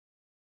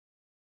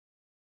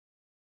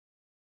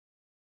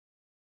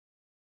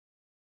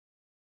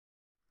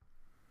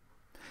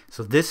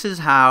So this is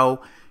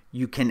how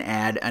you can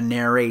add a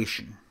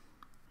narration.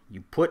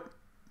 You put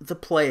the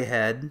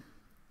playhead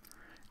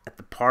at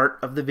the part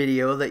of the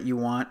video that you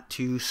want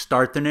to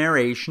start the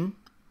narration.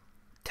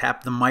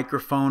 Tap the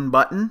microphone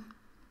button,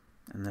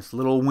 and this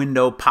little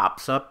window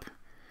pops up,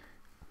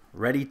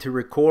 ready to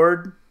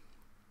record.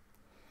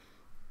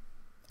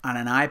 On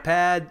an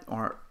iPad,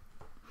 or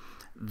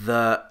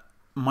the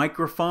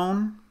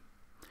microphone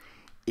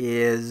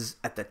is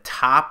at the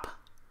top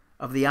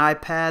of the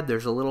iPad.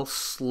 There's a little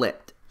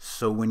slit.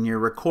 So when you're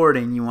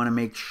recording, you want to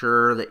make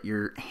sure that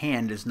your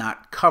hand is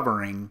not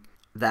covering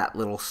that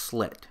little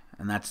slit.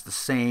 And that's the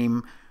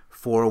same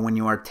for when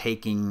you are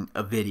taking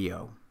a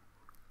video.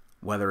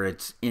 Whether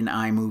it's in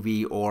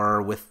iMovie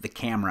or with the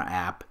camera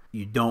app,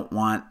 you don't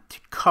want to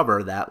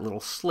cover that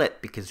little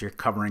slit because you're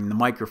covering the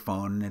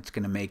microphone and it's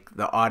going to make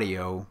the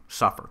audio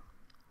suffer.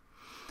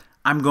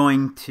 I'm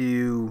going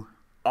to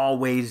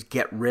always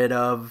get rid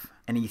of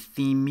any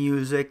theme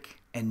music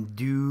and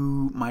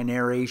do my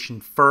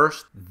narration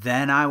first,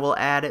 then I will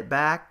add it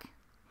back.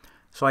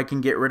 So I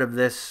can get rid of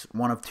this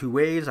one of two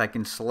ways. I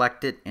can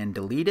select it and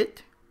delete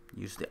it,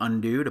 use the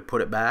undo to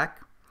put it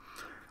back,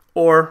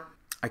 or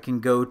I can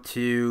go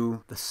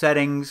to the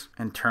settings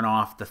and turn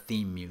off the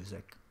theme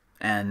music,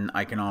 and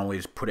I can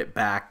always put it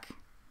back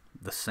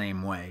the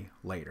same way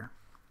later.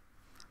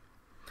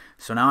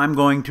 So now I'm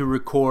going to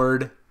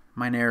record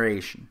my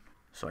narration.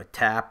 So I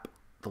tap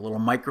the little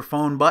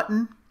microphone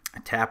button, I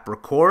tap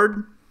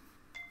record.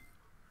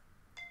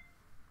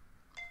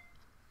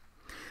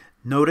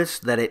 Notice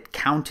that it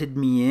counted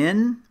me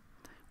in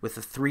with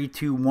a 3,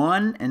 2,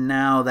 1, and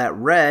now that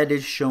red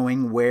is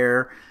showing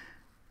where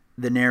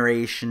the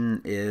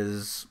narration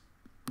is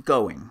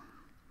going.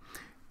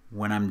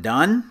 When I'm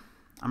done,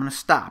 I'm going to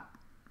stop.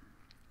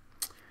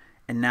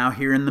 And now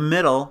here in the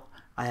middle,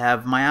 I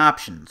have my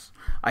options.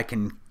 I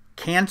can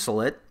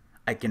cancel it.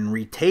 I can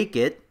retake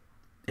it.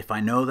 If I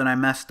know that I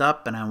messed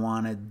up and I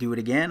want to do it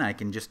again, I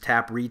can just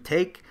tap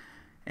retake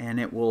and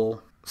it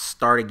will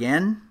start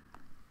again.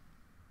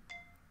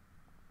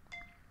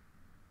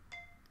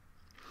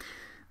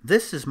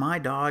 This is my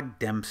dog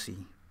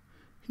Dempsey.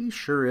 He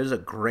sure is a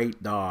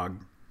great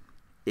dog.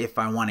 If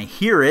I want to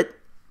hear it,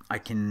 I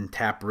can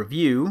tap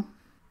review.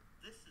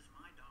 This is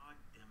my dog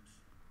Dempsey.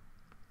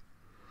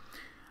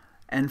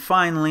 And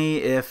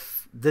finally,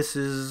 if this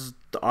is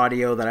the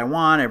audio that I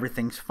want,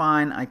 everything's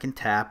fine, I can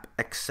tap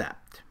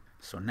accept.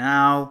 So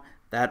now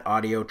that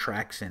audio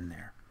track's in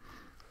there.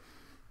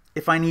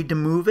 If I need to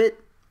move it,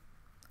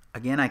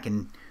 again, I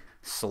can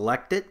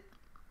select it,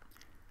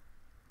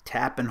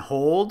 tap and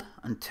hold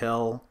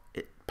until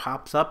it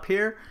pops up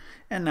here,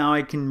 and now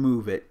I can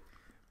move it.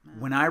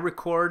 When I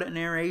record a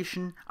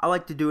narration, I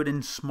like to do it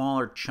in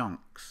smaller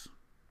chunks.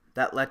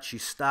 That lets you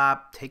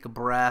stop, take a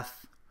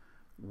breath,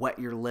 wet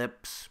your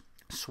lips,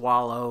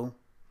 swallow.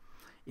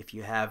 If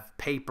you have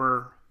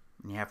paper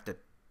and you have to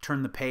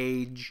turn the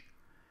page,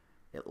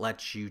 it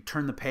lets you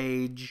turn the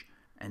page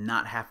and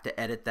not have to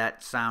edit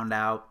that sound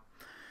out.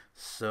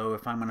 So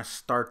if I'm going to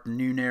start the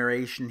new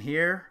narration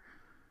here,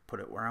 put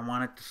it where I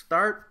want it to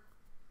start,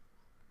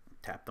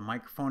 tap the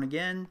microphone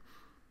again.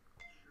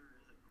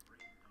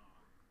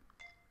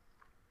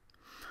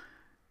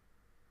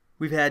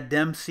 We've had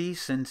Dempsey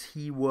since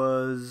he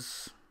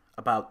was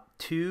about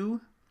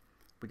 2.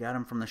 We got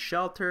him from the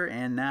shelter,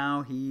 and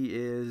now he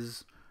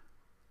is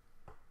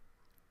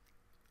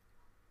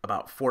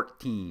about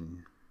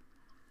 14.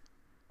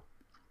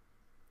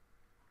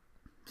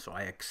 So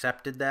I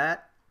accepted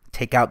that.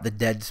 Take out the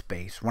dead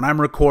space. When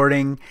I'm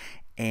recording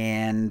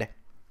and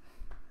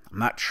I'm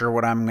not sure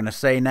what I'm going to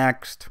say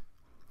next,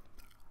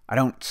 I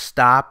don't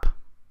stop.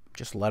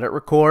 Just let it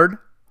record.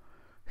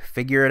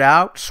 Figure it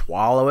out.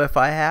 Swallow if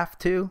I have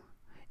to.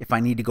 If I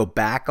need to go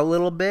back a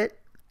little bit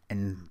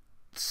and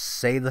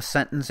say the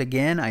sentence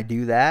again, I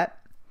do that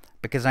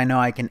because I know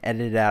I can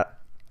edit it out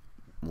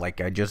like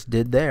I just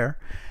did there.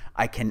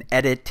 I can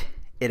edit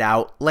it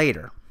out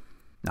later.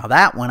 Now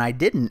that one I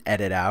didn't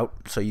edit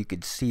out so you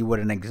could see what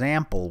an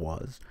example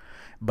was.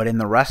 But in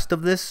the rest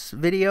of this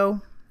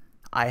video,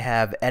 I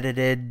have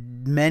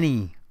edited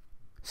many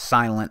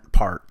silent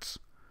parts,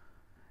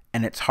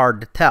 and it's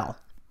hard to tell.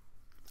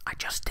 I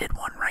just did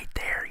one right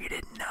there. You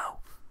didn't know.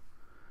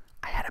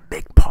 I had a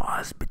big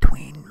pause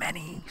between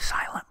many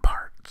silent